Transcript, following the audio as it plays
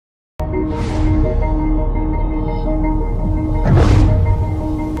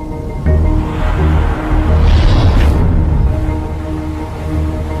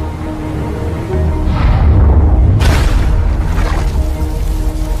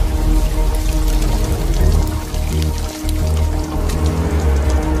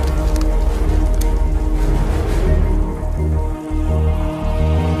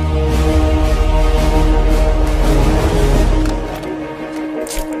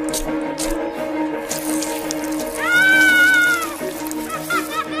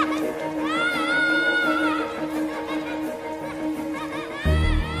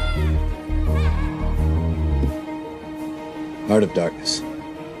Heart of Darkness.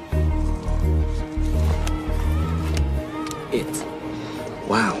 It.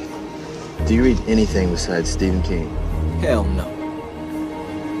 Wow. Do you read anything besides Stephen King? Hell no.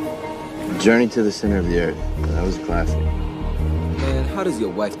 Journey to the Center of the Earth. That was a classic. Man, how does your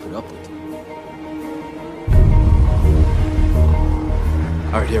wife put up with you?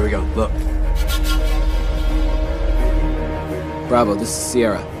 All right, here we go. Look. Bravo, this is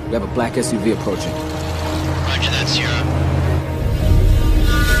Sierra. We have a black SUV approaching. Roger that, Sierra.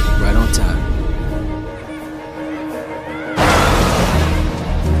 Right on time.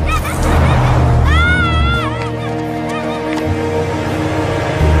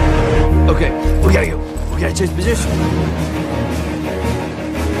 Okay, we gotta go. We gotta change position.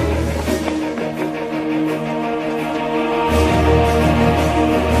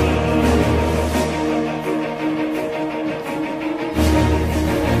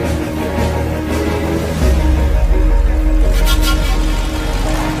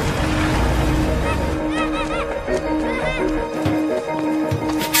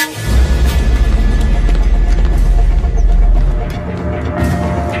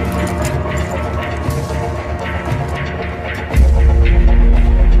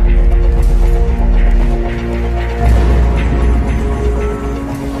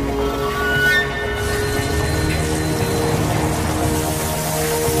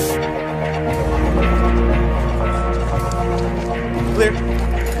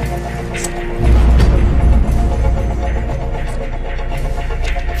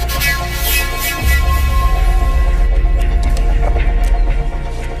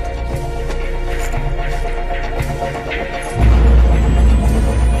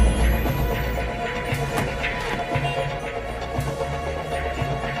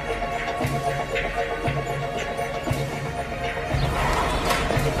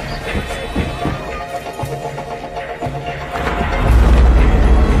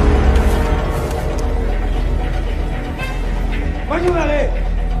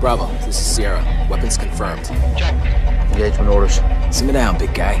 Bravo, this is Sierra. Weapons confirmed. Check. Engagement orders. Simmer down,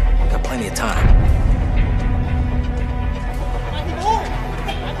 big guy. Got plenty of time.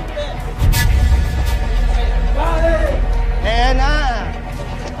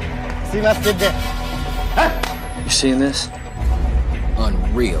 You seeing this?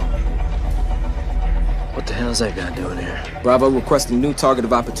 Unreal. What the hell is that guy doing here? Bravo requesting new target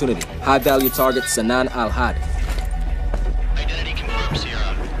of opportunity. High-value target, Sanan Al-Had. Identity confirmed,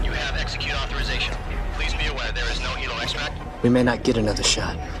 Sierra. You have execute authorization. Please be aware there is no helo extract. We may not get another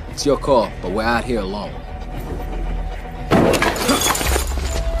shot. It's your call, but we're out here alone.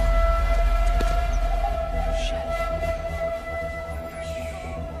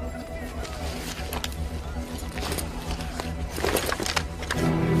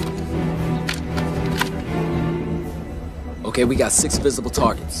 Okay, we got 6 visible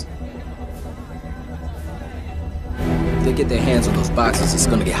targets. If they get their hands on those boxes, it's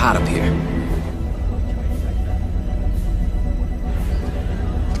gonna get hot up here.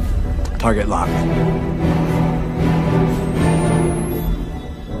 Target locked.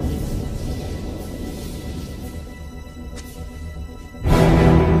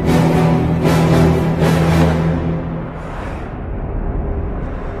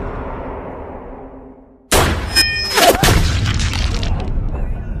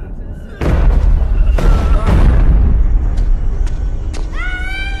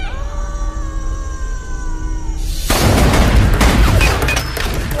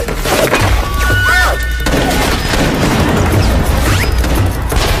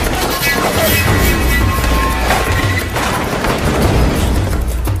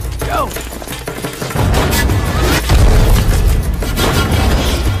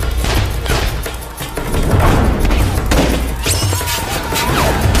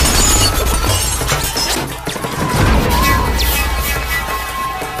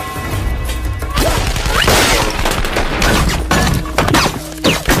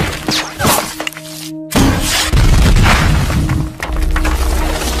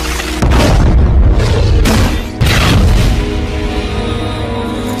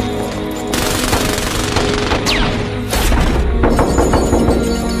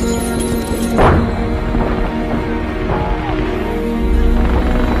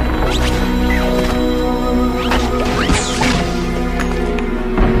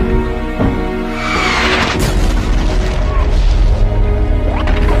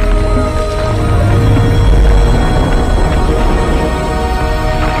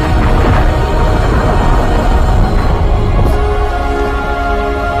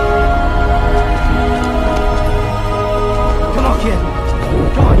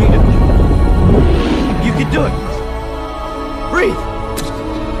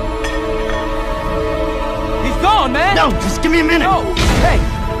 No, just give me a minute. No! Hey!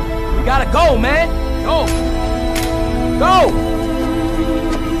 We gotta go, man! Go! Go!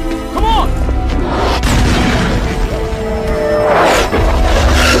 Come on!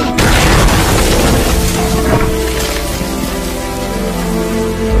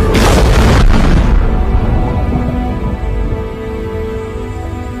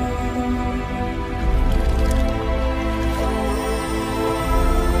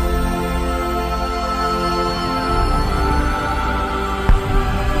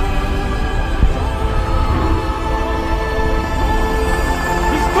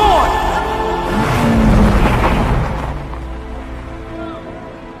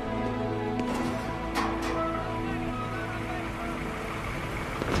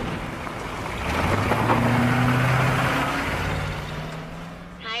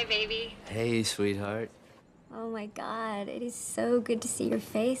 Hey, sweetheart. Oh my God, it is so good to see your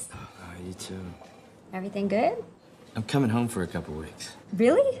face. Oh, you too. Everything good? I'm coming home for a couple weeks.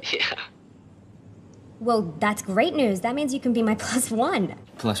 Really? Yeah. Well, that's great news. That means you can be my +1.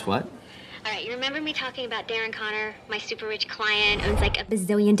 Plus what? All right, you remember me talking about Darren Connor, my super rich client, owns like a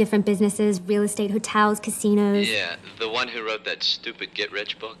bazillion different businesses, real estate, hotels, casinos. Yeah, the one who wrote that stupid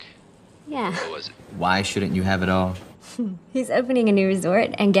get-rich book? Yeah. What was it? Why shouldn't you have it all? He's opening a new resort,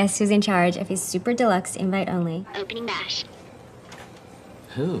 and guess who's in charge of his super deluxe invite-only opening bash?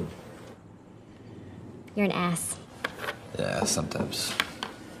 Who? You're an ass. Yeah, sometimes.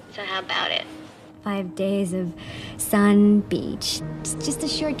 So how about it? 5 days of sun, beach. It's just a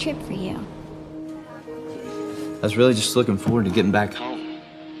short trip for you. I was really just looking forward to getting back home.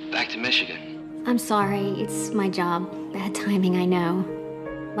 Back to Michigan. I'm sorry, it's my job. Bad timing, I know.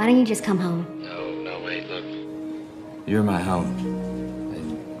 Why don't you just come home? No, wait, look. You're my home.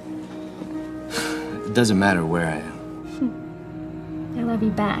 It doesn't matter where I am. I love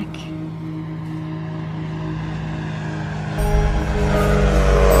you back.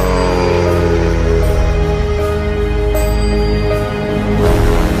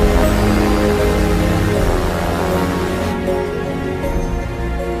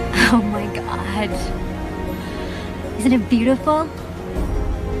 Oh my God. Isn't it beautiful?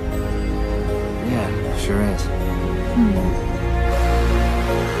 Yeah, sure is.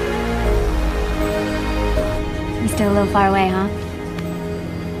 You're still a little far away, huh?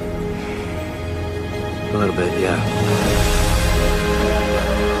 A little bit, yeah.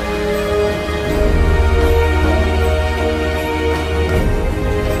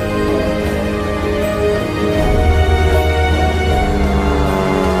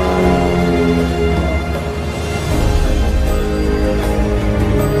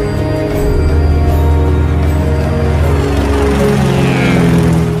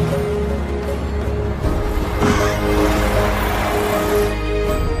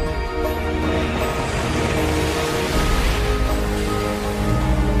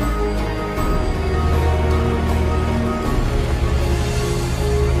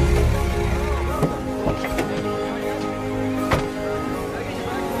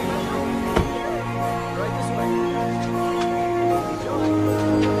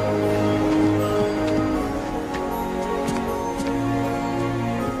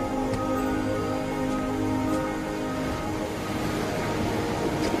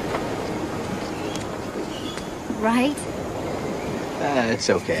 Right? It's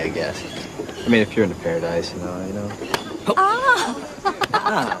okay, I guess. I mean, if you're in the paradise, you know. Oh,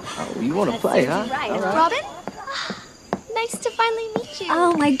 you want to play, huh? Right. All right. Robin? Nice to finally meet you.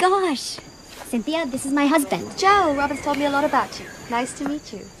 Oh my gosh. Cynthia, this is my husband. Joe, Robin's told me a lot about you. Nice to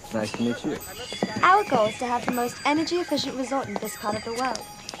meet you. Nice to meet you. Our goal is to have the most energy-efficient resort in this part of the world.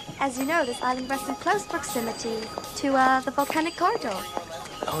 As you know, this island rests in close proximity to the volcanic corridor.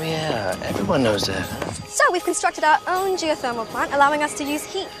 Oh, yeah. Everyone knows that. So we've constructed our own geothermal plant, allowing us to use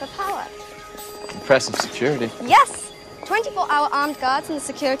heat for power. Impressive security. Yes! 24-hour armed guards in the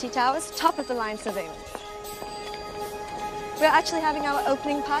security towers, top-of-the-line surveillance. We're actually having our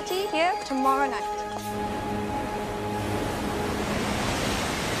opening party here tomorrow night.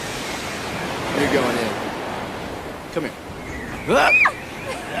 You're going in. Come here.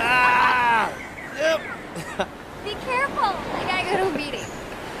 Be careful. I gotta go to a meeting.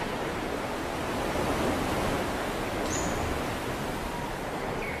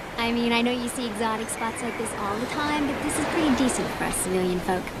 I mean, I know you see exotic spots like this all the time, but this is pretty decent for us civilian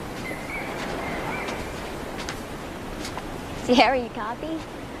folk. Sierra, you copy?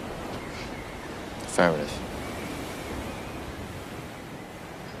 Affirmative.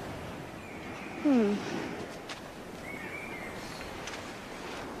 You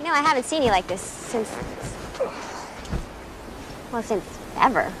know, I haven't seen you like this since... Well, since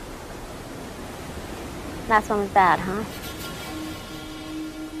ever. Last one was bad, huh?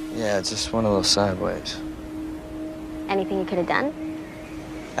 Yeah, it just went a little sideways. Anything you could have done?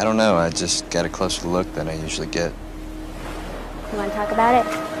 I don't know. I just got a closer look than I usually get. You want to talk about it?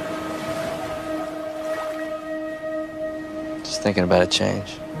 Just thinking about a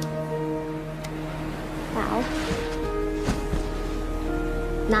change. Well,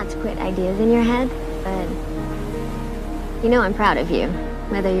 not to put ideas in your head, but you know I'm proud of you,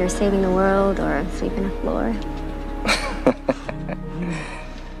 whether you're saving the world or sweeping a floor.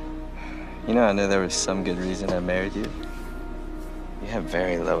 You know, I knew there was some good reason I married you. You have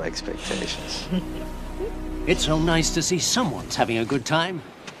very low expectations. It's so nice to see someone's having a good time.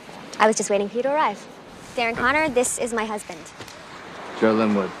 I was just waiting for you to arrive. Darren Connor, this is my husband. Joe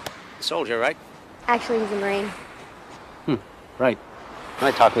Linwood. Soldier, right? Actually, he's a Marine. Right. Can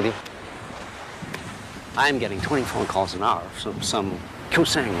I talk with you? I'm getting 20 phone calls an hour from some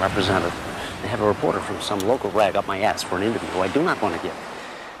Kusang representative. They have a reporter from some local rag up my ass for an interview I do not want to give.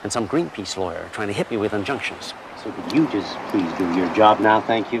 And some Greenpeace lawyer trying to hit me with injunctions. So could you just please do your job now,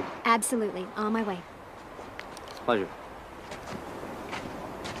 thank you? Absolutely. On my way. Pleasure.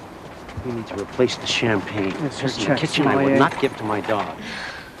 We need to replace the champagne. There's in the kitchen I would not give to my dog.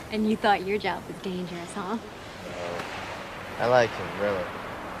 And you thought your job was dangerous, huh? I like him, really.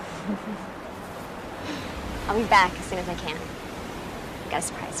 I'll be back as soon as I can. Got a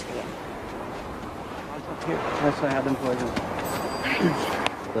surprise for you. Here, that's what I have them for you.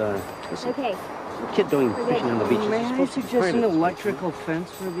 Okay. The kid doing fishing on the beach. May I suggest an electrical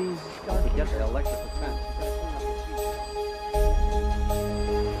fence for these? Yes, the electrical fence.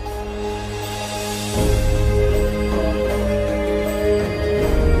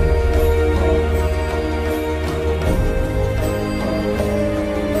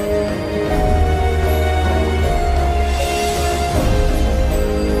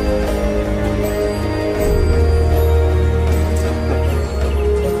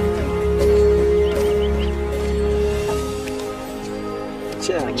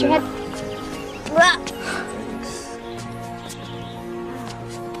 Watch your head.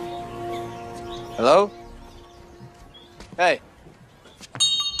 Hello? Hey.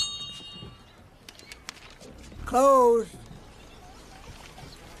 Close.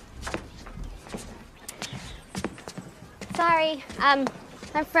 Sorry. I'm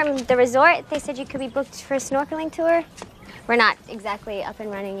from the resort. They said you could be booked for a snorkeling tour. We're not exactly up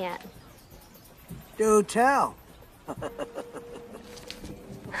and running yet. Do tell.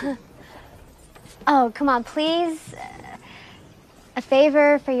 Oh, come on, please. A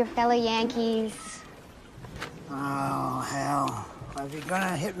favor for your fellow Yankees. Oh, hell. Well, if you're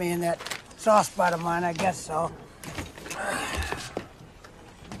gonna hit me in that soft spot of mine, I guess so.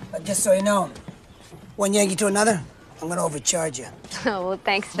 But just so you know, one Yankee to another, I'm gonna overcharge you. Oh, well,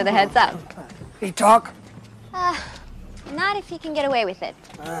 thanks for the heads up. You talk? Not if you can get away with it.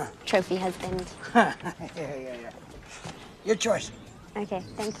 Trophy husband. Yeah. Your choice. Okay,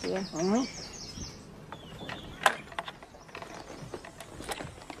 thank you. Mm-hmm.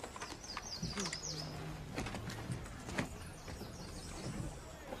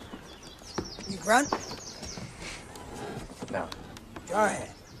 You grunt? No. Jarhead.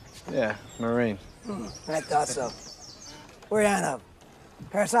 Yeah, Marine. I thought so. Where you out of?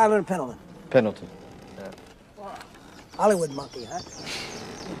 Paris Island or Pendleton? Pendleton. Hollywood monkey, huh?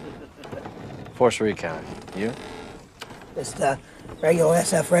 Force Recon. You? Just regular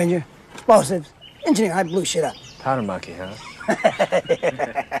SF Ranger. Explosives. Engineer, I blew shit up. Powder monkey, huh?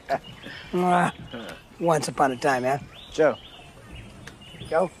 Once upon a time, huh? Joe.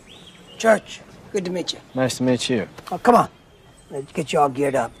 Joe? Church. Good to meet you. Nice to meet you. Oh, come on. Let's get you all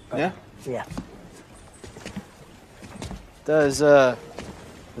geared up. Yeah? Yeah. Does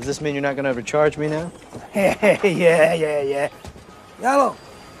this mean you're not gonna overcharge me now? Yeah. Yellow.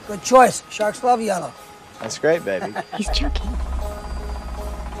 Good choice. Sharks love yellow. That's great, baby. He's joking.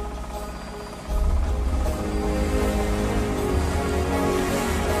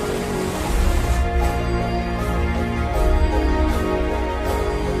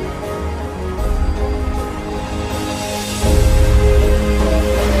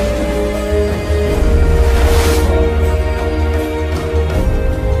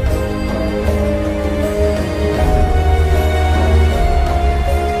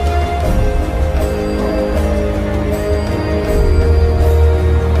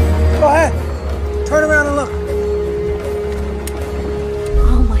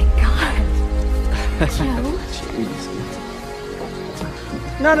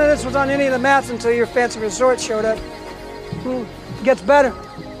 None of this was on any of the maps until your fancy resort showed up. It gets better.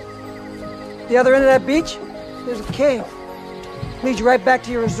 The other end of that beach, there's a cave. Leads you right back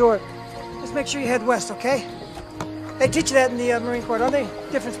to your resort. Just Just make sure you head west, okay? They teach you that in the Marine Corps, don't they?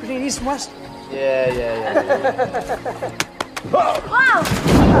 Difference between east and west? Yeah. Wow!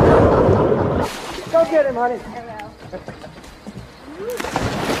 Go get him, honey.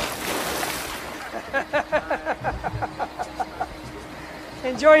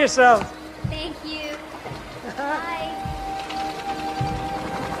 Enjoy yourself. Thank you. Bye.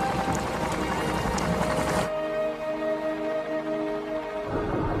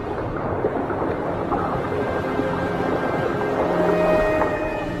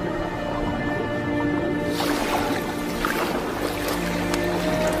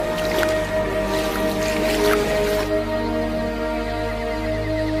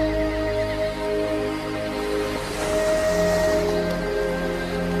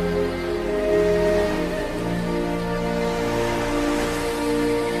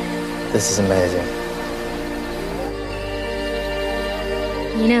 This is amazing.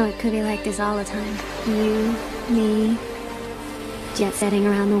 You know, it could be like this all the time. You, me, jet setting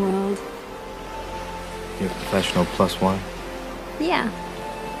around the world. You're a professional +1. Yeah.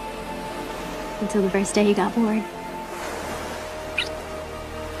 Until the first day you got bored.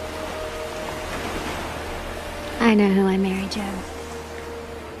 I know who I married, Joe.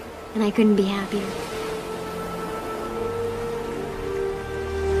 And I couldn't be happier.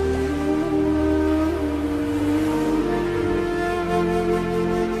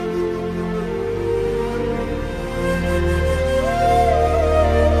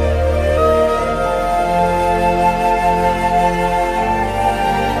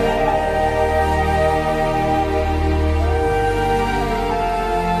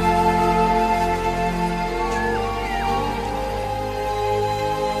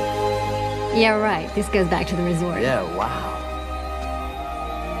 Yeah, right. This goes back to the resort. Yeah, wow.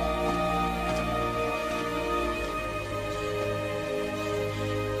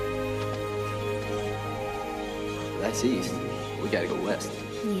 That's east. We gotta go west.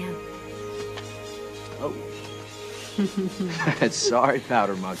 Yeah. Oh. Sorry,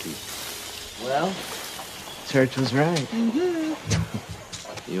 Powder Monkey. Well, Church was right.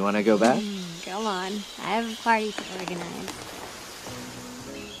 You wanna go back? Come on. I have a party to organize.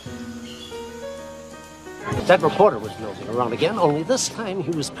 That reporter was nosing around again, only this time he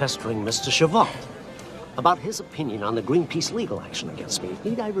was pestering Mr. Chavant about his opinion on the Greenpeace legal action against me.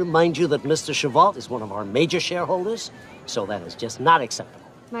 Need I remind you that Mr. Chavant is one of our major shareholders? So that is just not acceptable.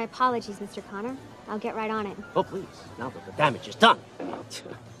 My apologies, Mr. Connor. I'll get right on it. Oh, please, now that the damage is done.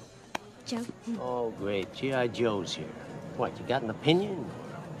 Joe? Oh, great. G.I. Joe's here. What, you got an opinion?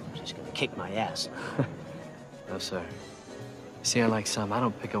 Or she's gonna kick my ass? No, sir. See, unlike some, I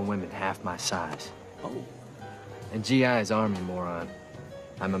don't pick on women half my size. Oh. And GI is Army, moron.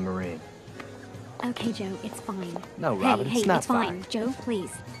 I'm a Marine. Okay, Joe, it's fine. No, Robin, hey, it's not fine. Joe,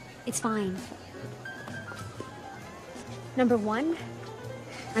 please. It's fine. Number one,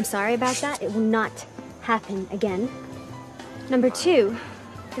 I'm sorry about that. It will not happen again. Number two,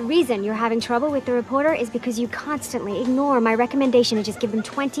 the reason you're having trouble with the reporter is because you constantly ignore my recommendation to just give them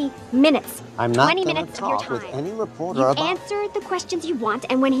 20 minutes. I'm not 20 gonna minutes of your talk with time. any reporter You about... answer the questions you want,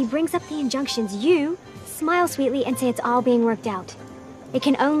 and when he brings up the injunctions, you smile sweetly and say it's all being worked out. It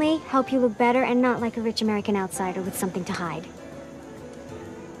can only help you look better and not like a rich American outsider with something to hide.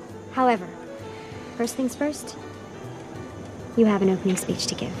 However, first things first, you have an opening speech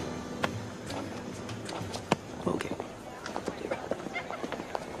to give. Okay.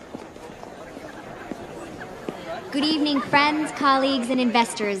 Good evening, friends, colleagues, and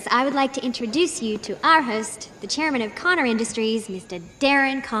investors. I would like to introduce you to our host, the chairman of Connor Industries, Mr.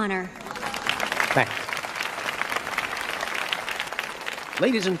 Darren Connor. Thanks.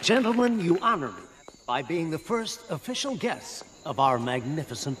 Ladies and gentlemen, you honor me by being the first official guest of our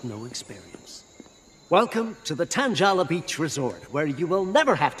magnificent new experience. Welcome to the Tanjala Beach Resort, where you will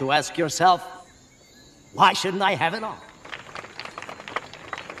never have to ask yourself, why shouldn't I have it all?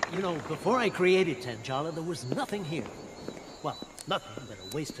 You know, before I created Tanjala, there was nothing here. Well, nothing but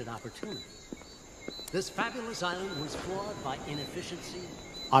a wasted opportunity. This fabulous island was flawed by inefficiency,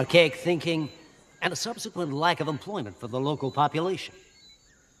 archaic thinking, and a subsequent lack of employment for the local population.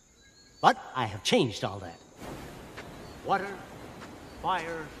 But I have changed all that. Water,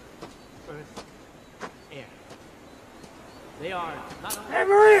 fire, earth, air. They are not only... Hey,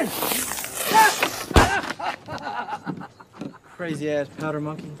 Marine! Crazy ass powder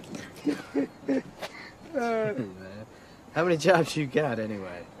monkey. Man. How many jobs you got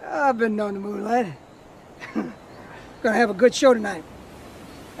anyway? I've been known to moonlight. Gonna have a good show tonight.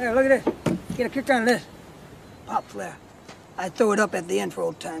 Hey, look at this. Get a kick on this. Pop flare. I throw it up at the end for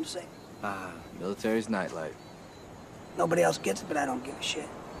old time's sake. Ah, military's nightlight. Nobody else gets it, but I don't give a shit.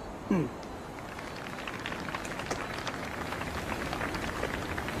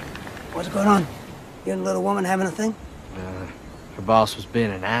 What's going on? You and the little woman having a thing? Her boss was being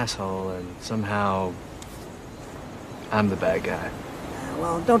an asshole, and somehow I'm the bad guy.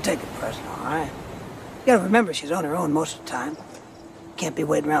 Well, don't take it personal, all right? You gotta remember she's on her own most of the time. Can't be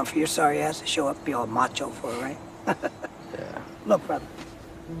waiting around for your sorry ass to show up and be all macho for her, right? Yeah. Look, brother.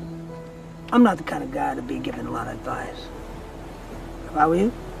 I'm not the kind of guy to be giving a lot of advice. If I were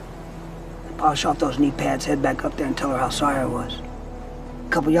you, I'd polish off those knee pads, head back up there and tell her how sorry I was.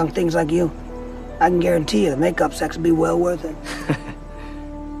 A couple young things like you, I can guarantee you the makeup sex will be well worth it.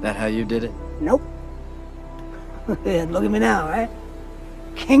 That how you did it? Nope. Yeah, look at me now, right?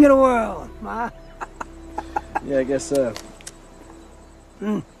 King of the world, ma. Yeah, I guess so.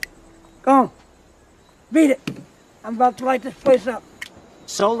 Go on. Beat it. I'm about to light this place up.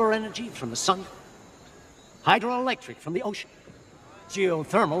 Solar energy from the sun, hydroelectric from the ocean,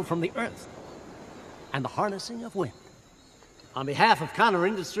 geothermal from the earth, and the harnessing of wind. On behalf of Connor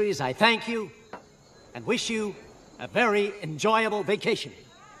Industries, I thank you and wish you a very enjoyable vacation.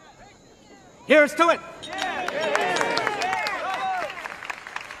 Here's to it!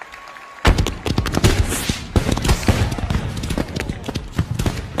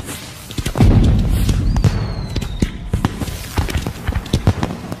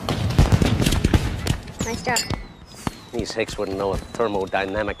 Nice job. These hicks wouldn't know a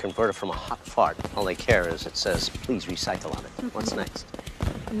thermodynamic converter from a hot fart. All they care is it says, please recycle on it. What's next?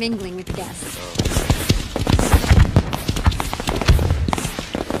 Mingling with the guests.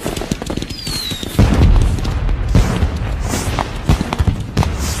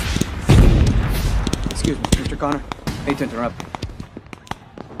 Excuse me, Mr. Connor. Hate to interrupt.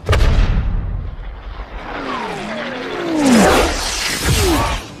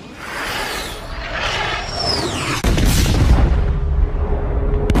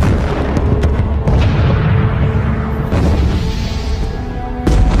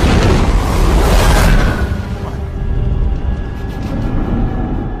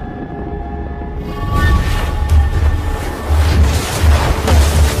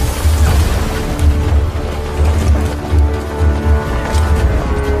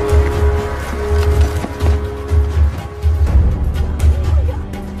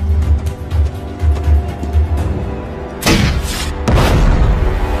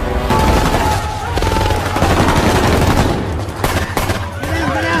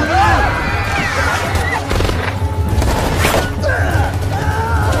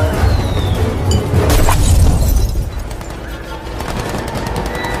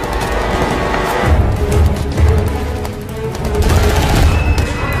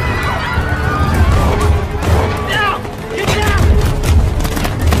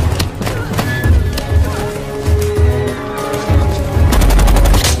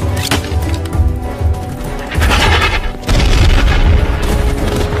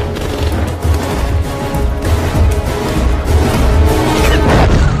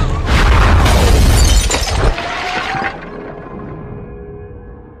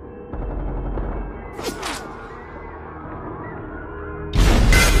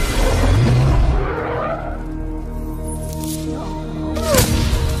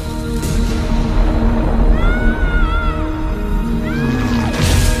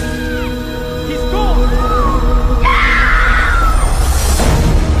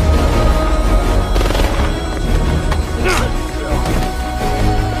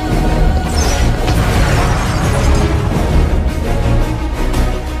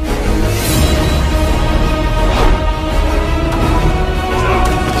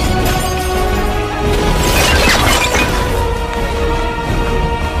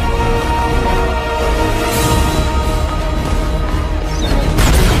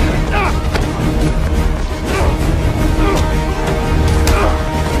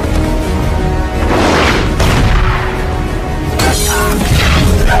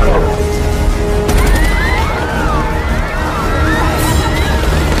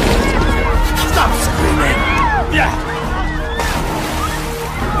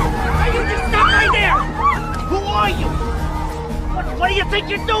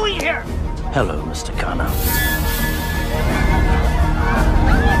 Hello, Mr. Connor.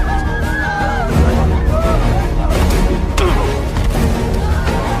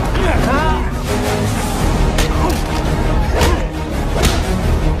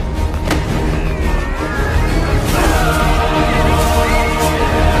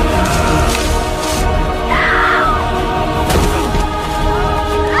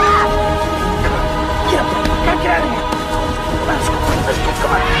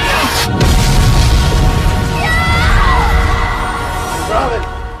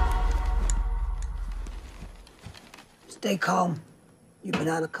 Stay calm. You've been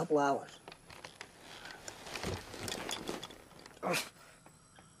on a couple hours.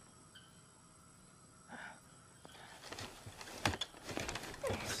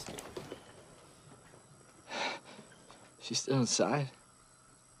 She's still inside?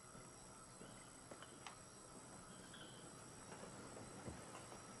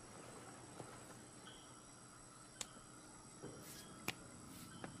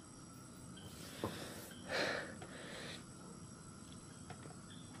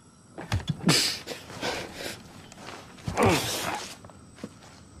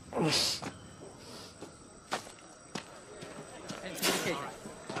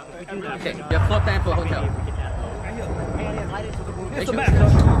 Okay, you have floor plan for the hotel.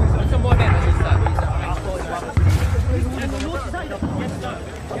 Some more men on this side.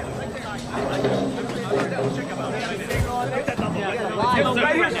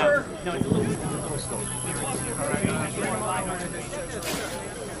 Right here, sir.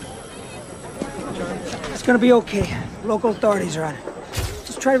 It's gonna be okay. Local authorities are on it.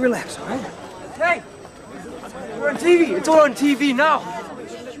 Just try to relax, all right? Hey! We're on TV. It's all on TV now.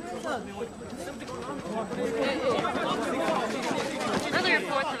 Early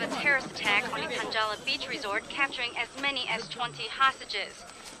reports of a terrorist attack on the Panjala Beach Resort capturing as many as 20 hostages.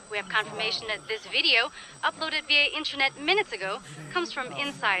 We have confirmation that this video, uploaded via internet minutes ago, comes from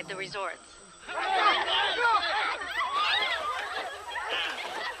inside the resort.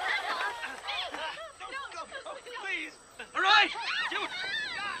 Please! All right!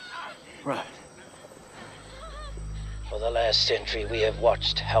 Right. For the last century, we have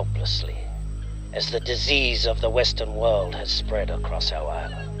watched helplessly as the disease of the Western world has spread across our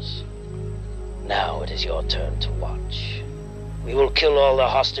islands. Now it is your turn to watch. We will kill all the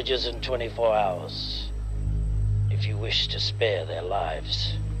hostages in 24 hours. If you wish to spare their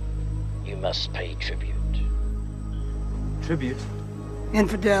lives, you must pay tribute. Tribute?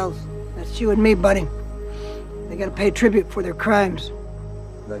 Infidels. That's you and me, buddy. They gotta pay tribute for their crimes.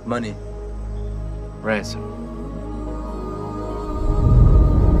 Like money. Ransom.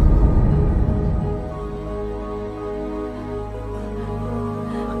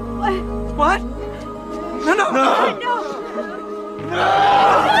 What? No, no! No!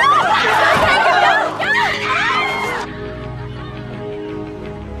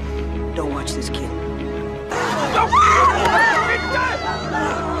 Don't watch this kid.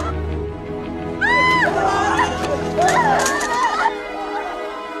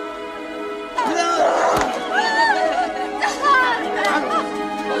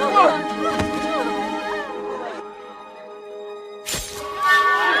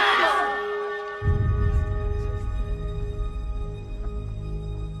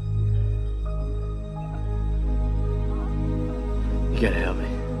 You gotta help me.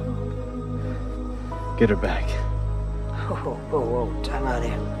 Get her back. Whoa, whoa, whoa, time out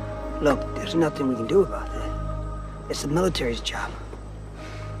here. Look, there's nothing we can do about that. It's the military's job.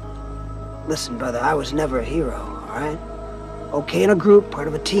 Listen, brother, I was never a hero, all right? Okay in a group, part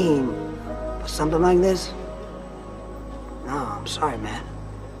of a team. But something like this? No, I'm sorry, man.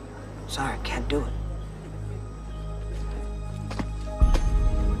 Sorry, I can't do it.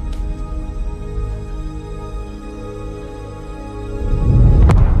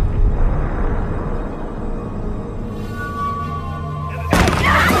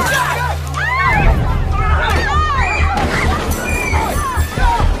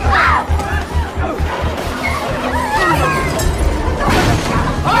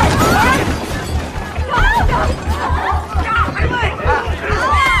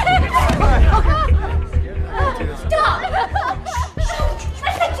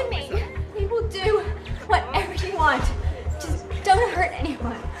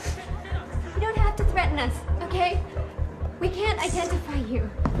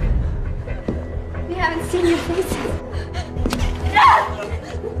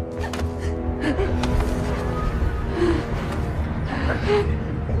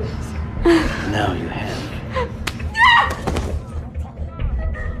 Now you have.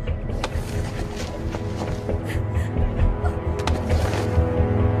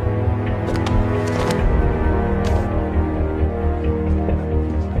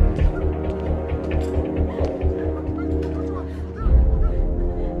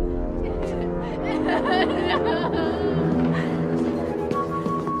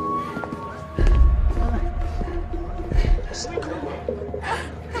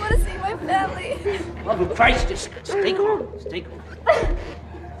 Love of Christ, just stay calm. Stay calm.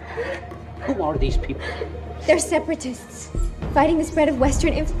 Who are these people? They're separatists, fighting the spread of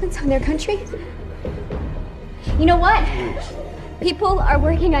Western influence on their country. You know what? People are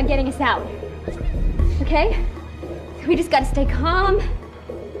working on getting us out. Okay? We just gotta stay calm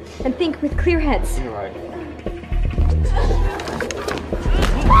and think with clear heads. You're right.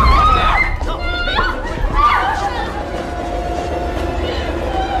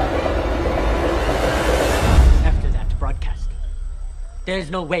 After that broadcast, there's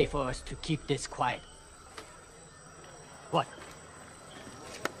no way for us to keep this quiet. What?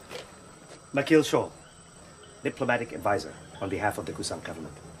 Makil Shaw, diplomatic advisor on behalf of the Kusam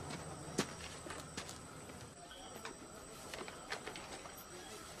government.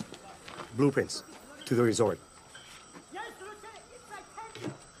 Blueprints to the resort.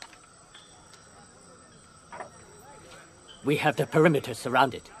 We have the perimeter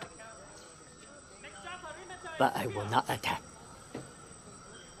surrounded. But I will not attack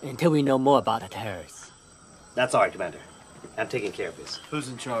until we know more about the terrorists. That's all right, Commander. I'm taking care of this. Who's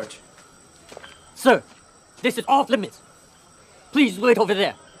in charge? Sir, this is off limits. Please wait over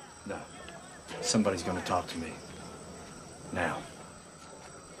there. No. Somebody's gonna talk to me. Now.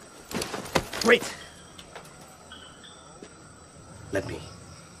 Great. Let me.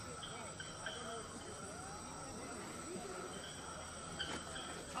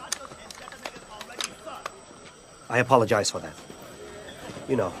 I apologize for that.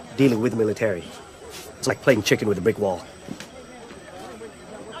 You know, dealing with the military. It's like playing chicken with a brick wall.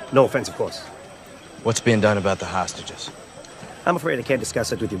 No offense, of course. What's being done about the hostages? I'm afraid I can't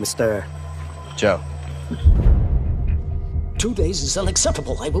discuss it with you, Mr. Joe. 2 days is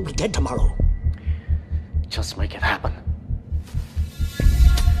unacceptable. I will be dead tomorrow. Just make it happen.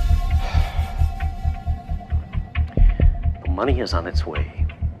 The money is on its way.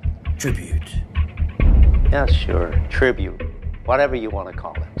 Tribute. Yeah, sure. Tribute. Whatever you want to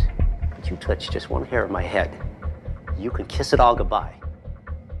call it. But you touch just one hair of my head, you can kiss it all goodbye.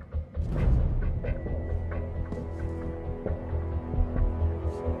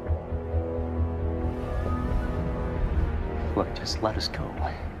 Look, just let us go.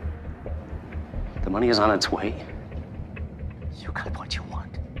 The money is on its way. You got what you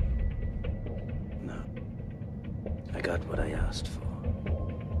want. No. I got what I asked for.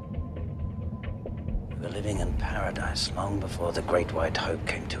 We were living in paradise long before the Great White Hope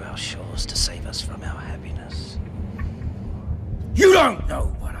came to our shores to save us from our happiness. You don't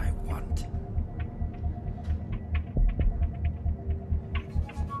know what I want.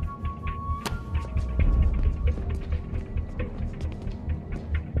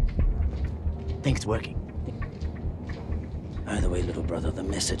 Think it's working. Either way, little brother, the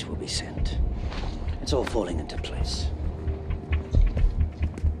message will be sent. It's all falling into place.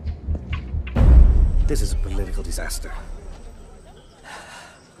 This is a political disaster.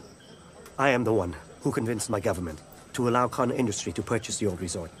 I am the one who convinced my government to allow Khan Industry to purchase the old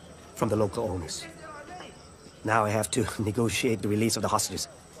resort from the local owners. Now I have to negotiate the release of the hostages.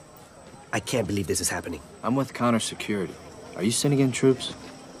 I can't believe this is happening. I'm with counter-security. Are you sending in troops?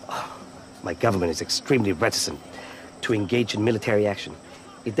 My government is extremely reticent to engage in military action.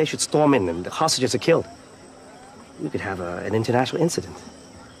 If they should storm in and the hostages are killed, we could have an international incident.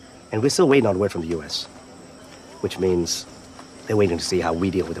 And we're still waiting on word from the U.S., which means they're waiting to see how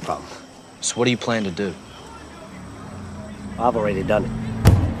we deal with the problem. So what do you plan to do? I've already done it.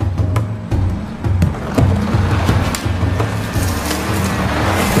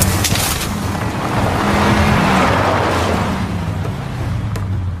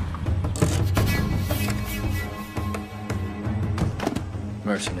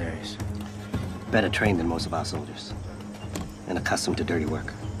 Mercenaries. Better trained than most of our soldiers. And accustomed to dirty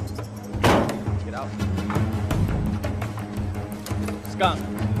work. Get out. Skunk.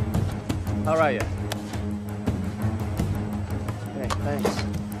 How are you? Hey, thanks.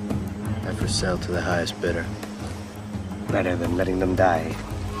 And for sale to the highest bidder. Better than letting them die.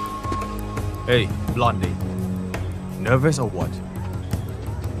 Hey, Blondie. Nervous or what?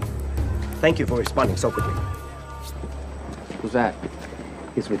 Thank you for responding so quickly. Who's that?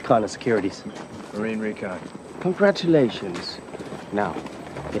 He's with Khan Securities. Marine Recon. Congratulations. Now,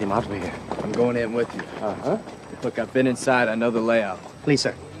 get him out of here. I'm going in with you. Uh-huh. Look, I've been inside. I know the layout. Please,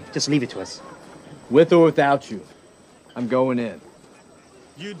 sir. Just leave it to us. With or without you. I'm going in.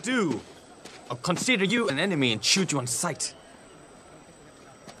 You do. I'll consider you an enemy and shoot you on sight.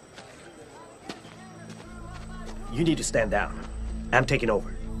 You need to stand down. I'm taking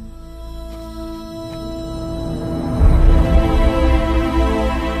over.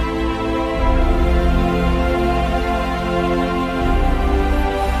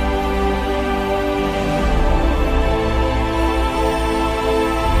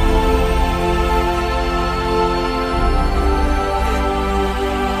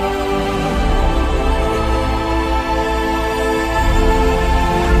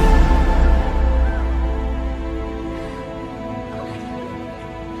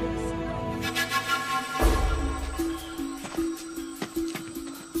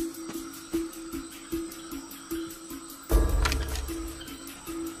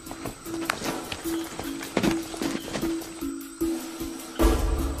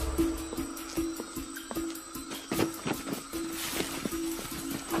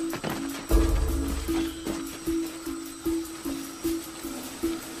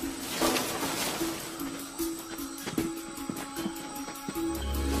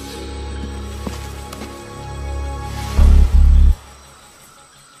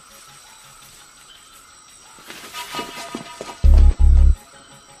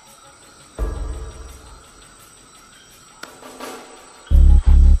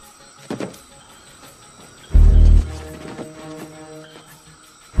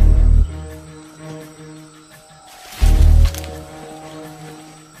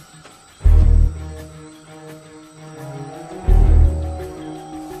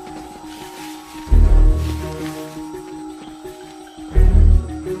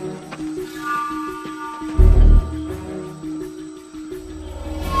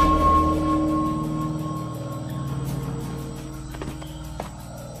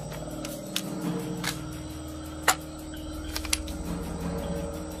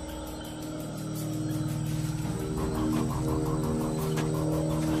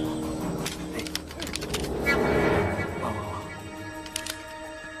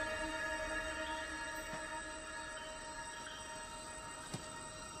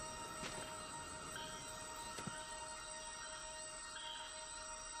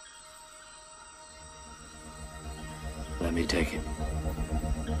 Let me take it.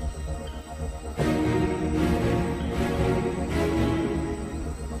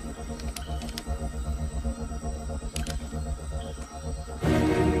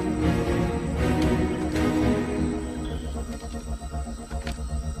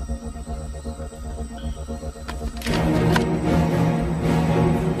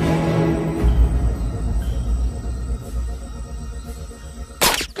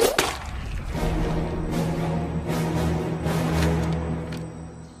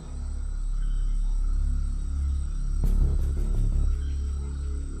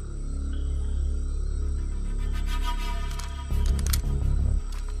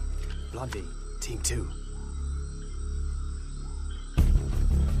 Blondie, Team 2.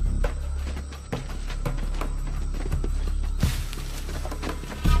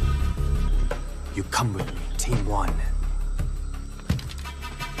 You come with me, Team 1.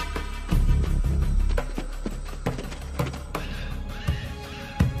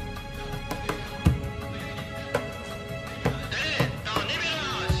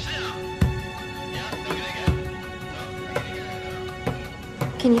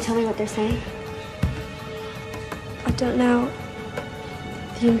 Can you tell me what they're saying? I don't know.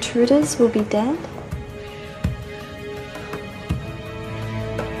 The intruders will be dead?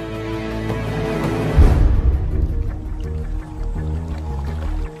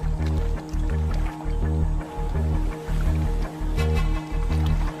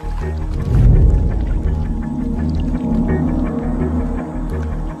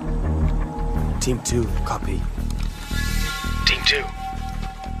 Team 2, copy. Team 2.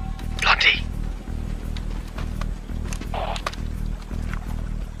 Blondie.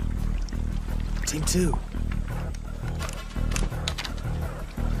 Team 2.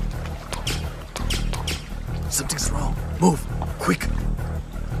 Something's wrong. Move, quick.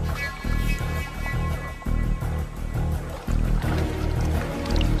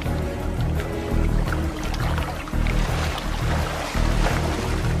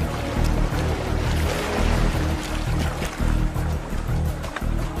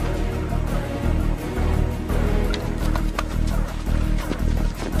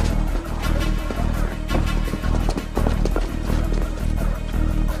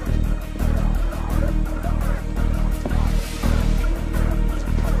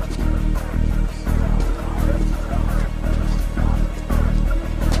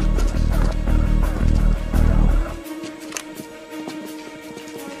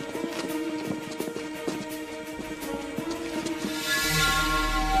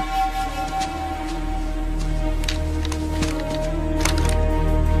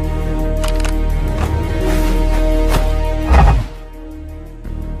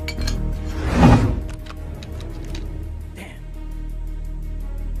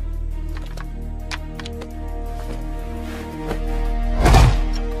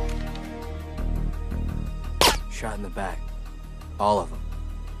 Shot in the back. All of them.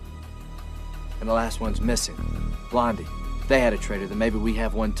 And the last one's missing. Blondie. If they had a traitor, then maybe we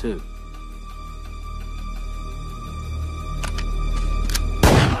have one too.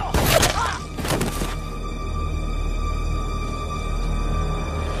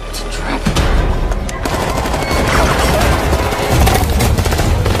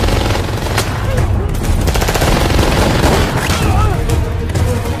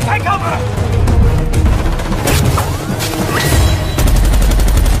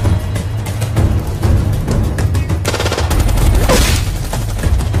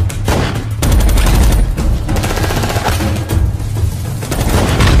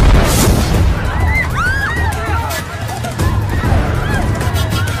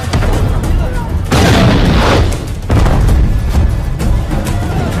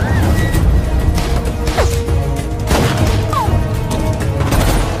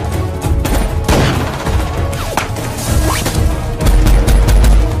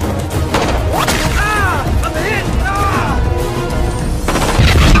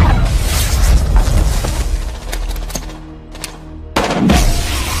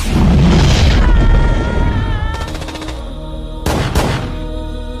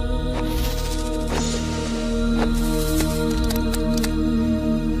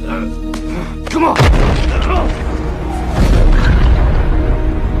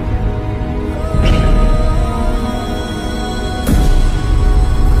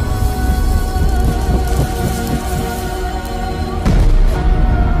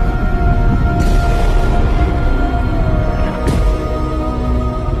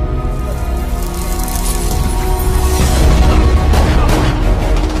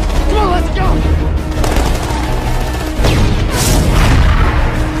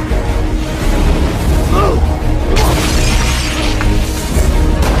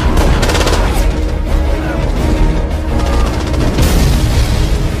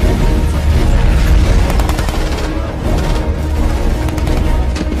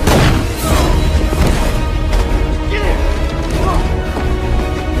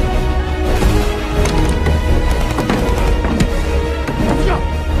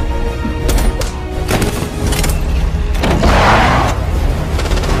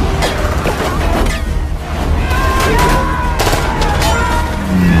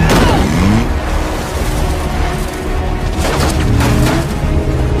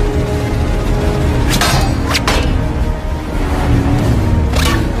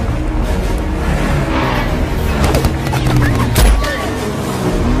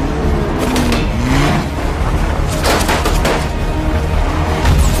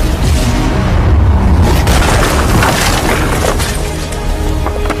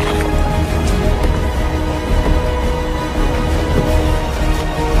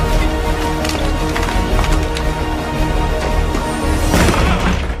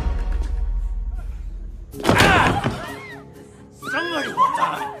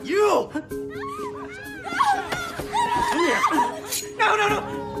 You! No, no, no!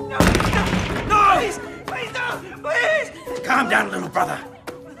 No, no! No! Please! Please, no! Please! Calm down, little brother.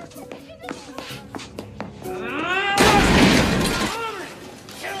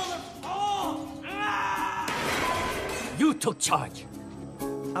 You took charge.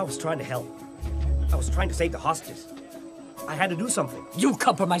 I was trying to help. I was trying to save the hostages. I had to do something. You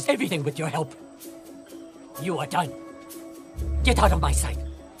compromised everything with your help. You are done. Get out of my sight.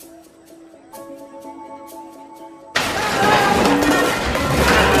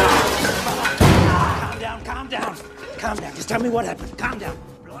 Calm down, calm down. Calm down. Just tell me what happened. Calm down.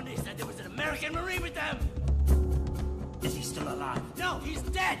 Blondie said there was an American Marine with them. Is he still alive? No, he's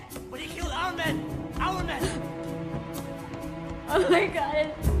dead. But he killed our men. Our men. Oh my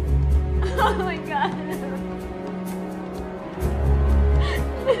god. Oh my god.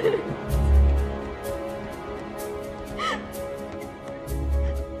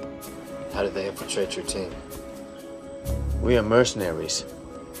 How did they infiltrate your team? We are mercenaries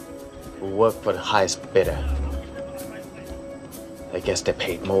who work for the highest bidder. I guess they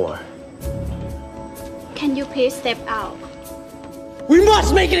paid more. Can you please step out? We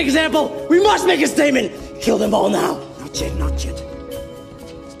must make an example! We must make a statement! Kill them all now! Not yet, not yet.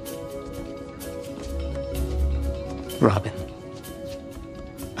 Robin,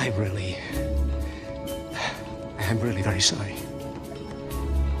 I'm really very sorry.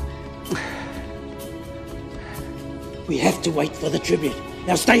 We have to wait for the tribute.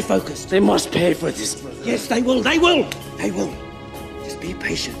 Now stay focused. They must pay for this, brother. Yes, they will, they will! They will. Just be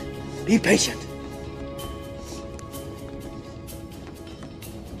patient. Be patient.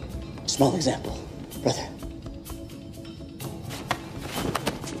 Small example, brother.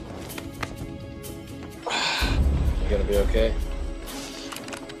 You gonna be okay?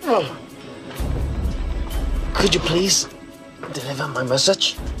 Oh. Could you please deliver my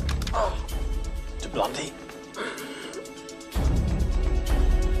message to Blondie?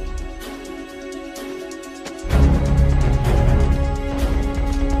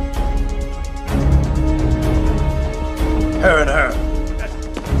 Her and her.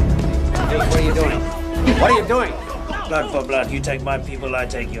 Hey, what are you doing? What are you doing? Blood for blood. You take my people, I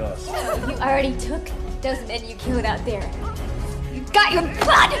take yours. You already took those men you killed out there. You got your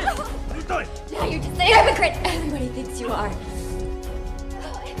blood! What are you doing? Now you're just a hypocrite. Everybody thinks you are.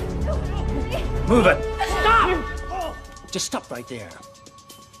 Move it. Stop! Just stop right there.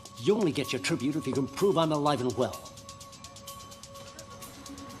 You only get your tribute if you can prove I'm alive and well.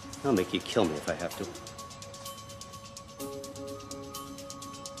 I'll make you kill me if I have to.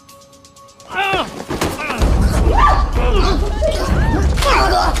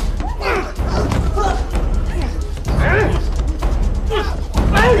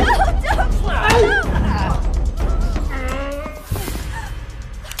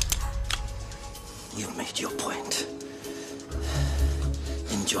 You've made your point.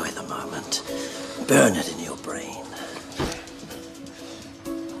 Enjoy the moment. Burn it in your brain.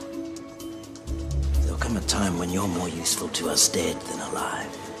 There'll come a time when you're more useful to us dead than alive.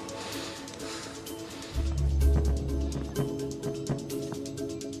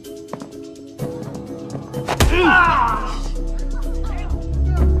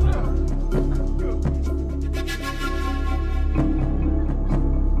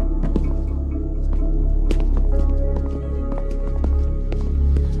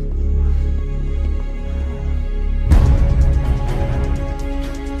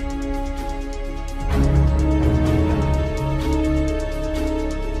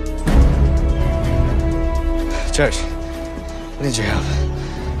 Church, I need your help.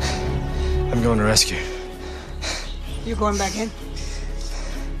 I'm going to rescue. You going back in?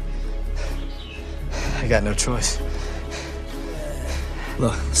 I got no choice.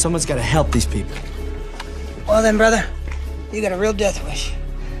 Look, someone's got to help these people. Well then, brother, you got a real death wish.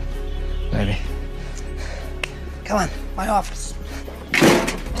 Maybe. Come on, my office.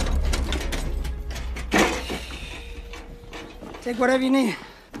 Take whatever you need.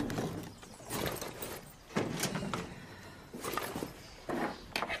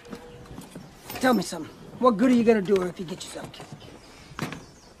 Tell me something. What good are you gonna do her if you get yourself killed?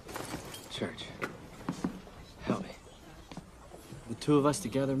 Church, help me. The two of us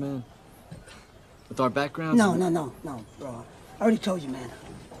together, man. With our backgrounds. No, bro. I already told you, man.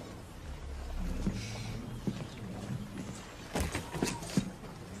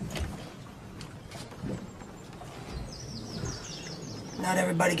 Not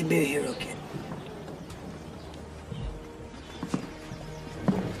everybody can be a hero, kid.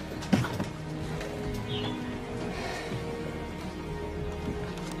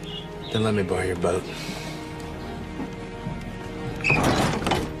 Then let me borrow your boat.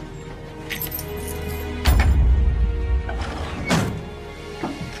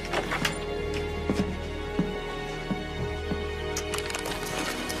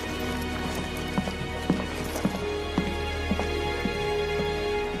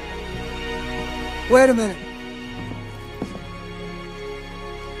 Wait a minute.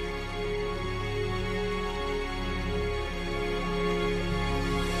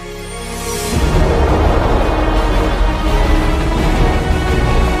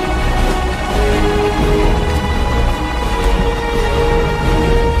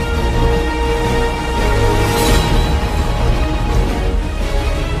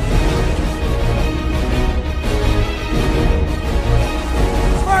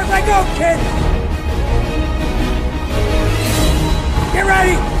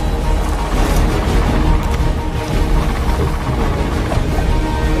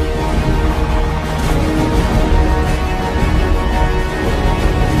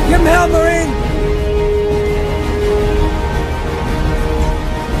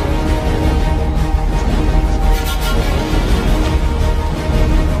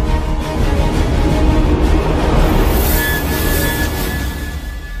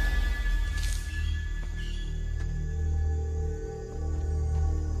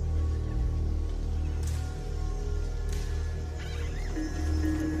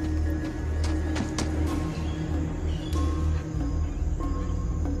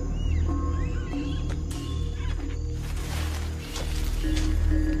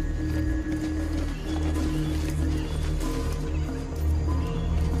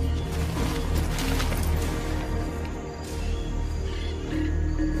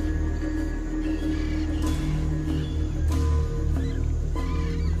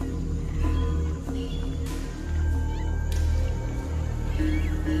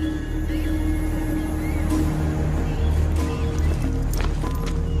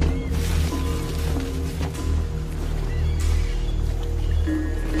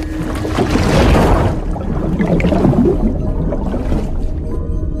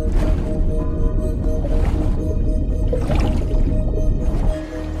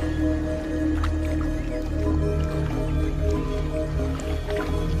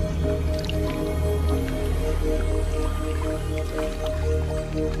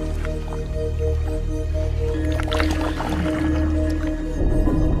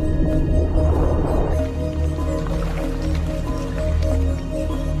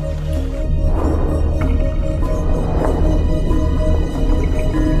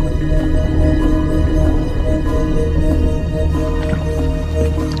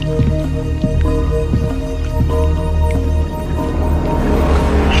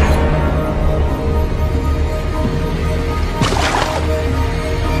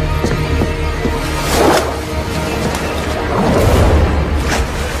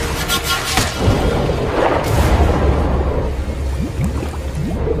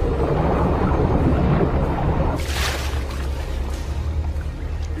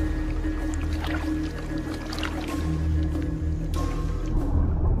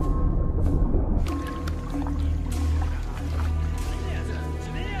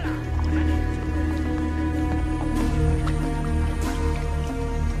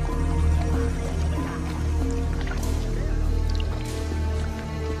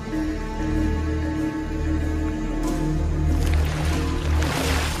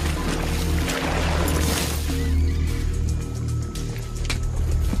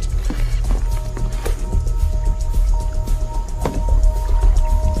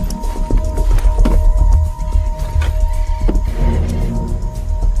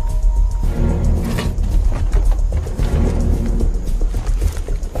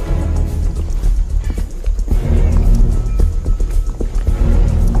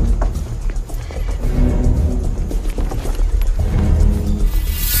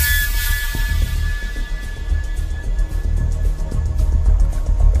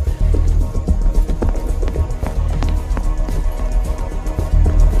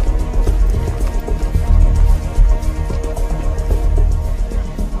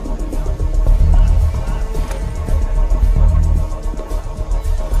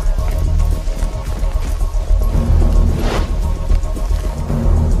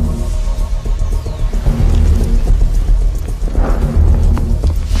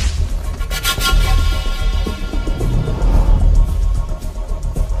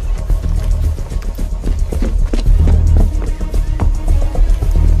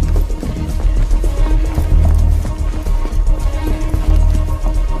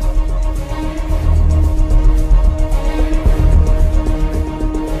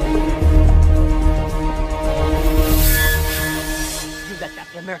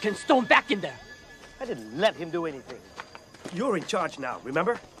 American Stone back in there. I didn't let him do anything. You're in charge now,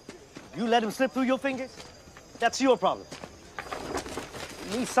 remember? You let him slip through your fingers? That's your problem.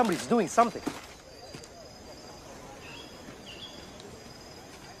 At least somebody's doing something.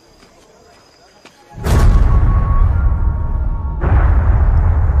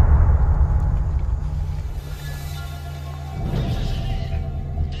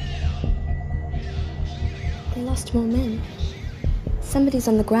 Somebody's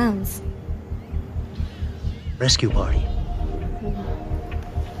on the grounds. Rescue party.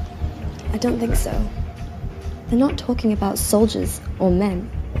 I don't think so. They're not talking about soldiers or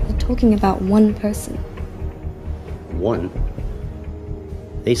men. They're talking about one person. One?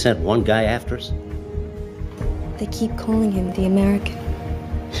 They sent one guy after us? They keep calling him the American.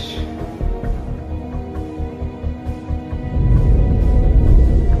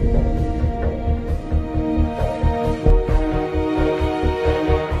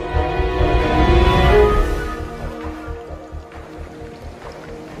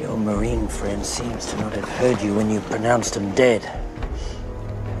 Your Marine friend seems to not have heard you when you pronounced him dead.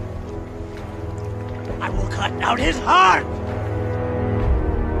 I will cut out his heart!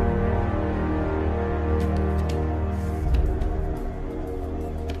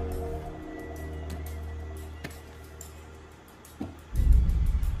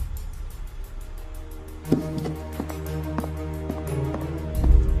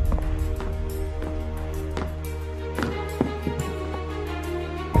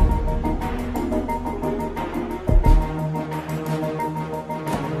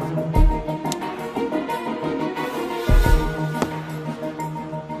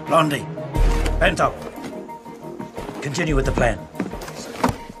 Blondie, bent up. Continue with the plan.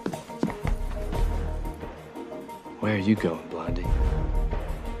 Where are you going, Blondie?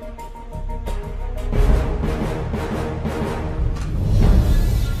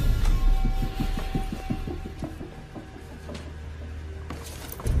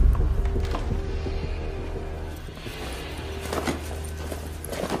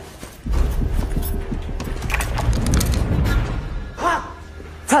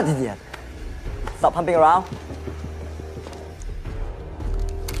 Stop humping around.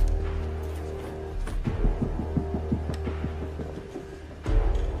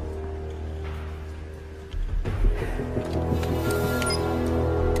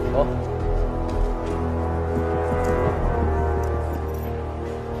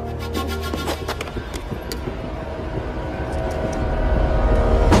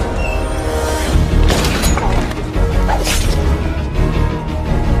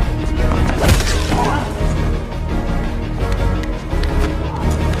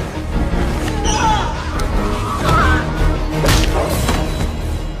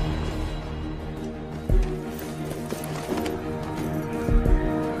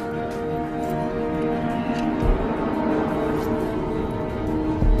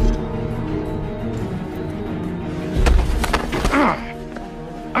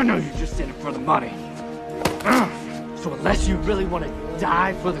 I know you're just in it for the money. So unless you really want to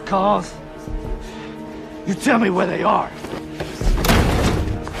die for the cause, you tell me where they are.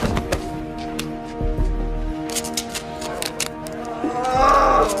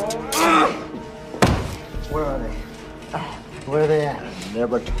 Where are they? Where are they at?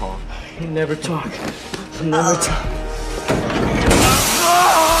 Never talk. You never talk. You never talk.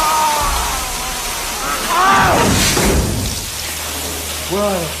 Where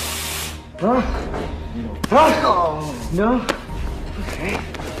are they? Huh? You don't talk. Oh. No? Okay.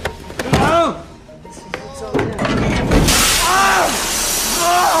 No!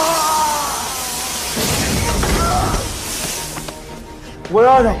 Where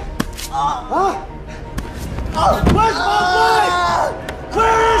are they? Huh? Where's my wife?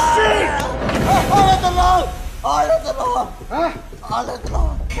 Where is she? All at the lawn! All at the lawn! Huh? All at the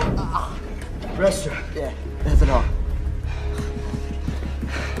lawn. Rest her. Yeah, that's it all.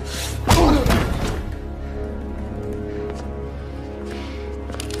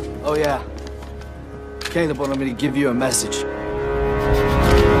 Oh yeah. Caleb wanted me to give you a message.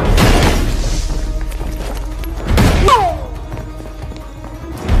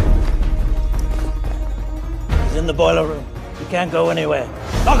 He's in the boiler room. He can't go anywhere.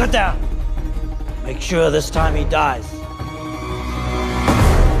 Lock it down. Make sure this time he dies.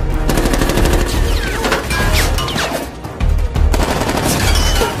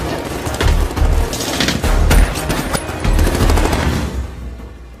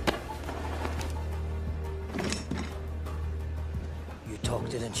 You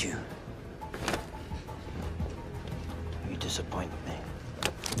talked, didn't you? You disappoint me.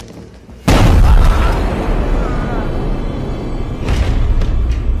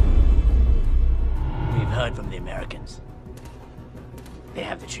 We've heard from the Americans. They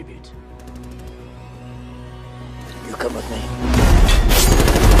have the tribute. You come with me.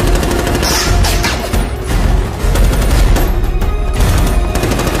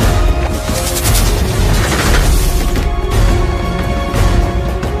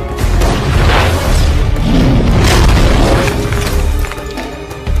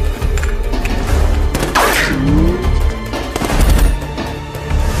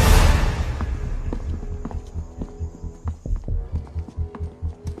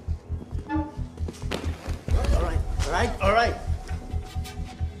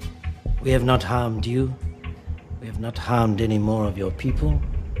 We have not harmed you. We have not harmed any more of your people.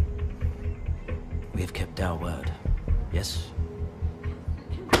 We have kept our word. Yes?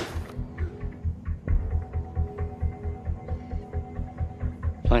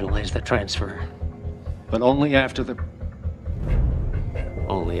 Finalize the transfer. But only after the...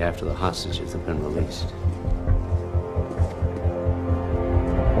 Only after the hostages have been released.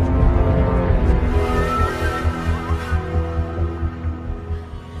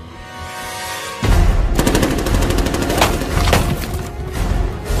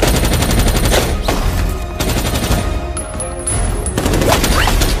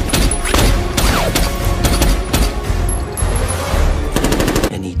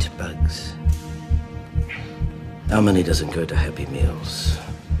 How many doesn't go to Happy Meals?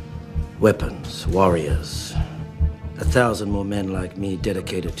 Weapons, warriors. 1,000 more men like me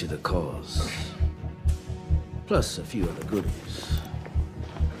dedicated to the cause. Plus a few other goodies.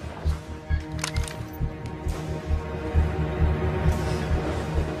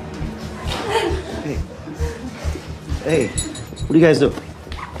 Hey, what are you guys doing?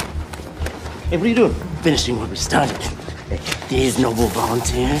 Hey, what are you doing? Finishing what we started. These noble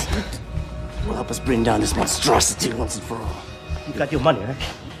volunteers will help us bring down this monstrosity once and for all. You got your money, right?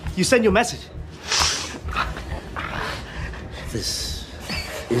 You send your message. This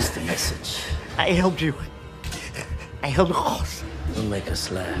is the message. I helped you. I helped the cause. Don't make us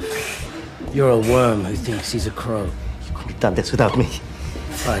laugh. You're a worm who thinks he's a crow. You couldn't have done this without me.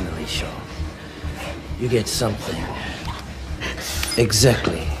 Finally, Sean. You get something.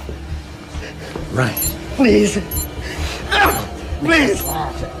 Exactly. Right. Please. Please.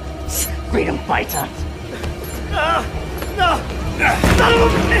 Freedom fighter. No! Son of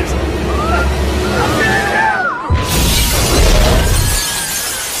a bitch!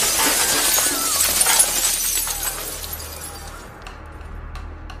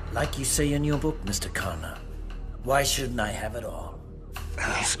 Like you say in your book, Mr. Connor, why shouldn't I have it all?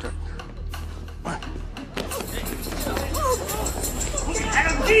 Bastard. Let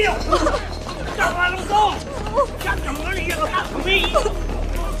him deal! Don't let him go! Got the money you got me!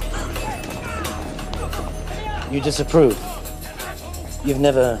 You disapprove. You've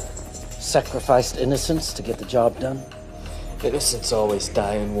never sacrificed innocence to get the job done? Innocents always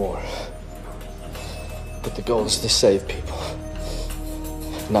die in war. But the goal is to save people,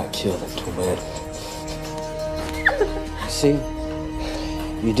 not kill them to win. See?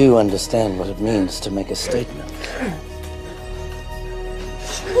 You do understand what it means to make a statement.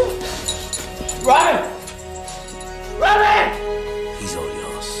 Run! Run! He's all yours.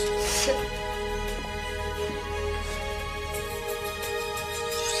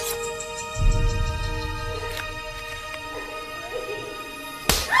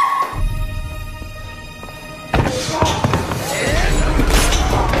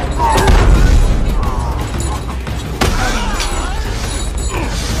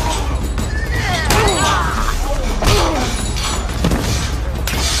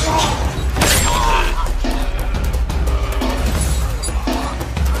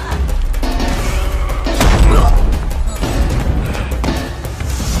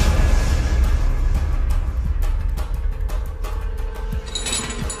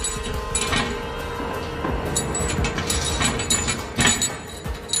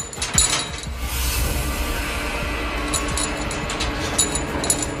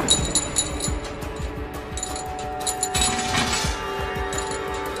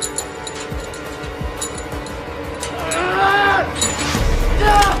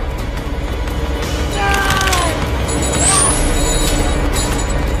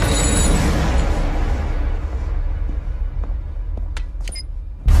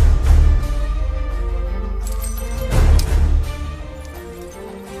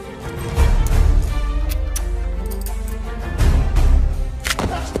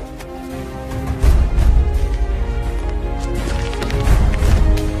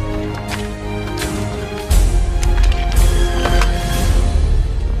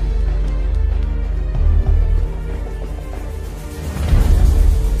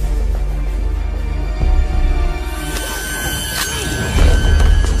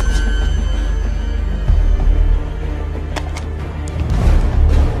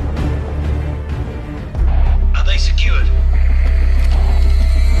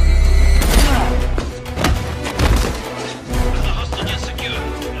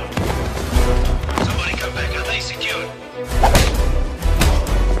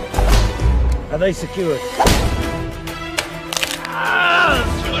 Are they secured?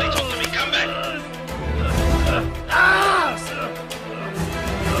 Somebody talk to me. Come back.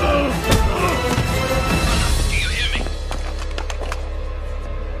 Do you hear me?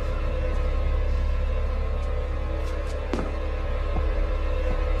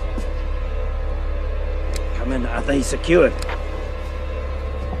 Come in. Are they secured?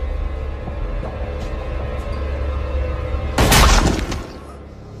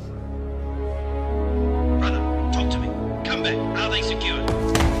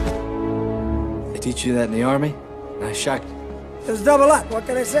 Teach you that in the army? Nice shot. Just double up. What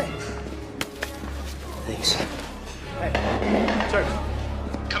can I say? Thanks. Hey, sir.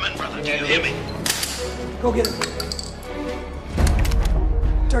 Come in, brother. Do you hear me? Go get him.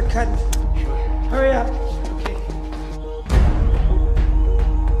 Start cutting. Hurry up.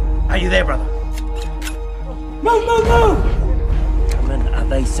 Are you there, brother? Move, move, move! Come in. Are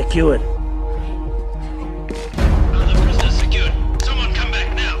they secured?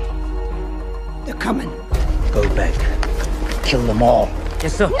 They're coming. Go back. Kill them all.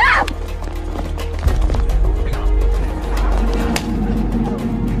 Yes, sir. No!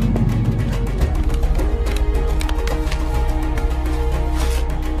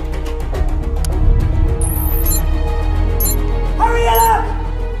 Hurry it up!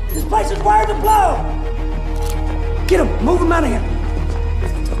 This place is wired to blow! Get him! Move him out of here!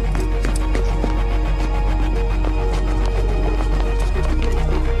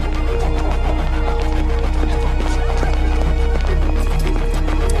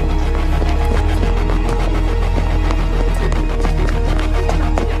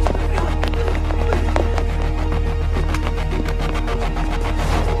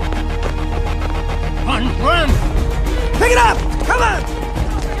 Pick it up! Come on!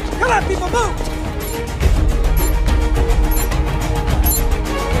 Come on, people, move!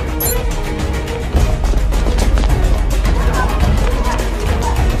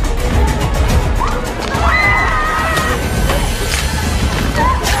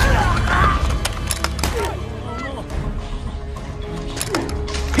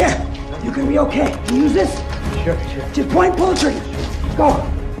 Here, you can be okay. You use this? Sure. Just point, pull the trigger. Go.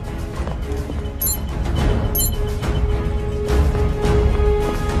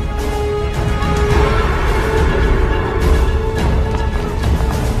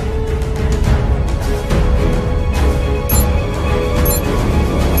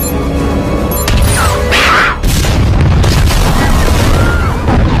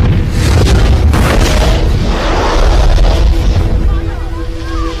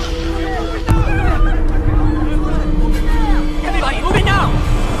 Everybody, move it now!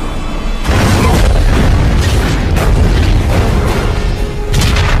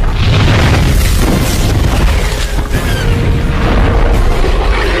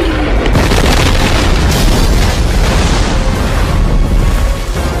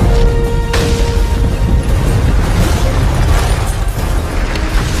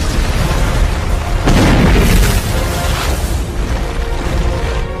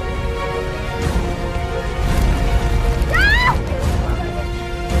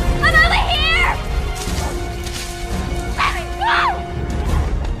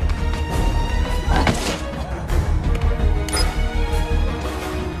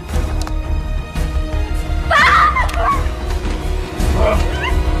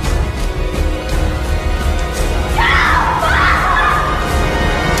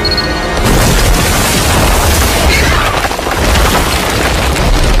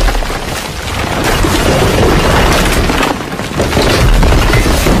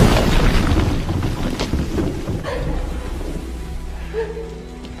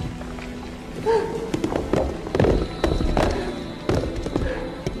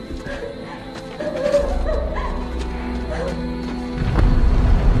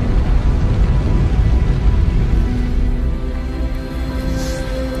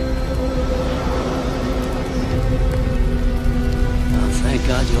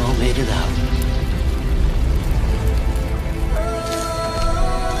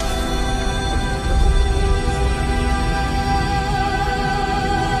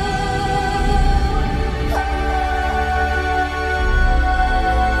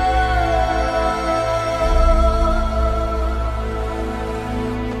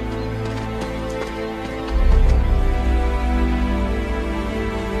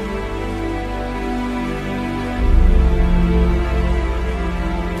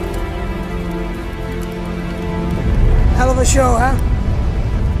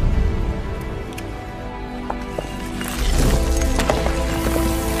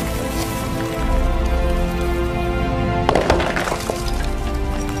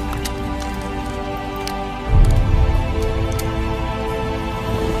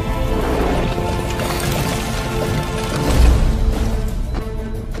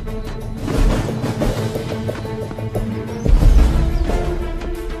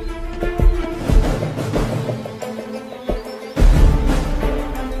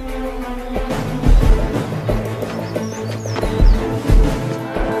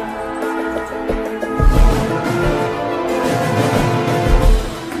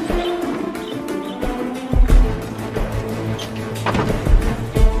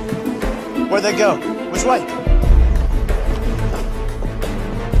 Where'd they go? Which way?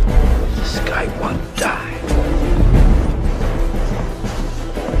 This guy won't die.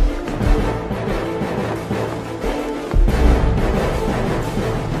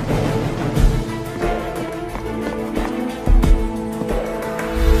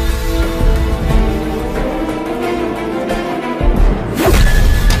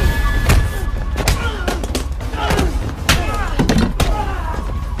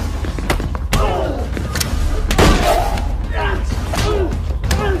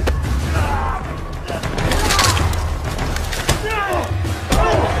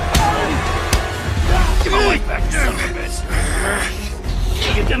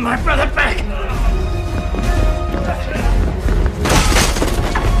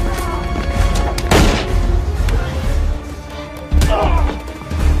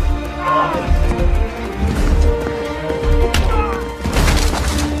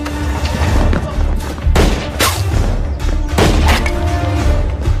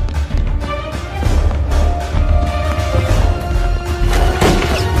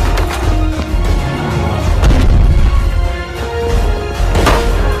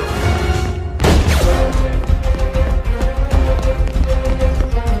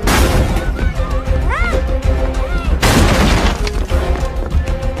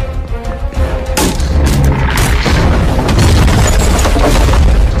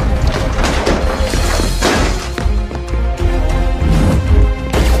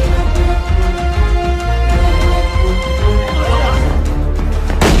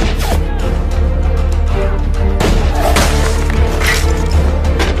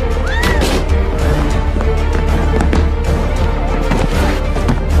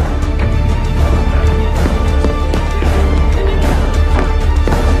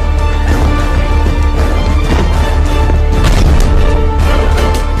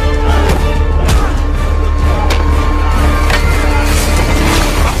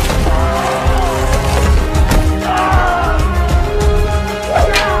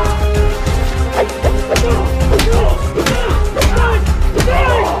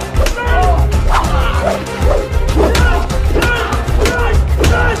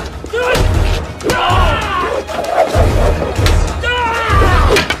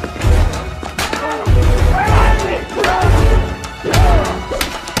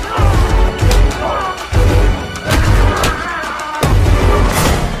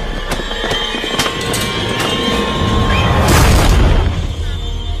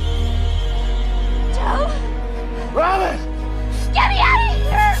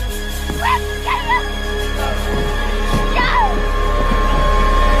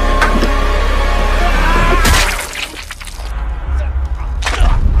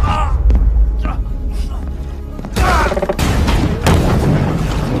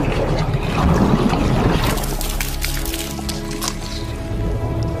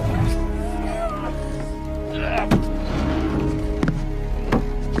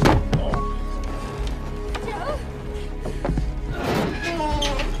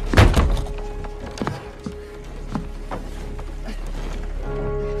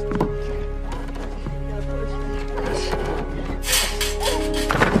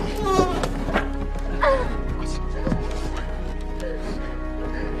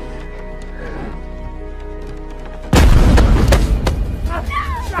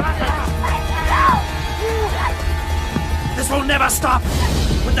 will never stop.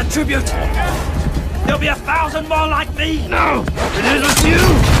 With the tribute, there'll be 1,000 more like me. No, it is with you.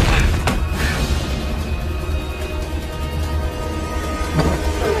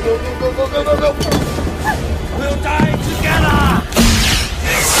 Go. We'll die together.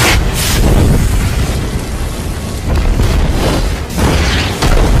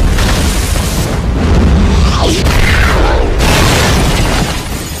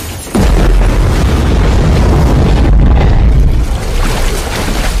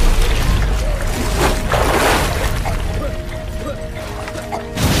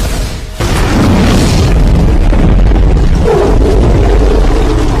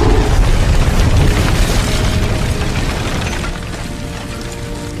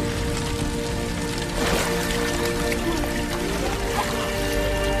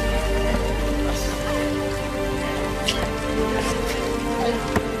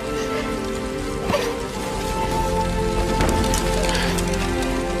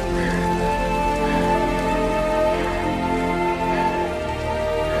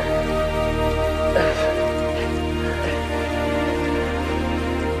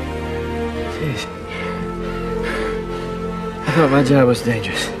 I thought my job was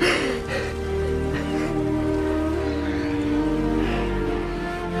dangerous.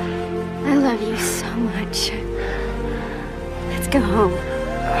 I learned love you so much. Let's go home.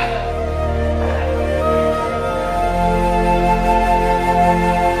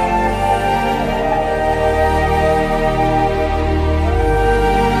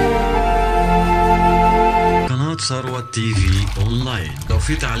 ثروة تي في أونلاين. لو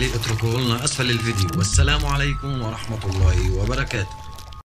في تعليق اتركوه لنا أسفل الفيديو. والسلام عليكم ورحمة الله وبركاته.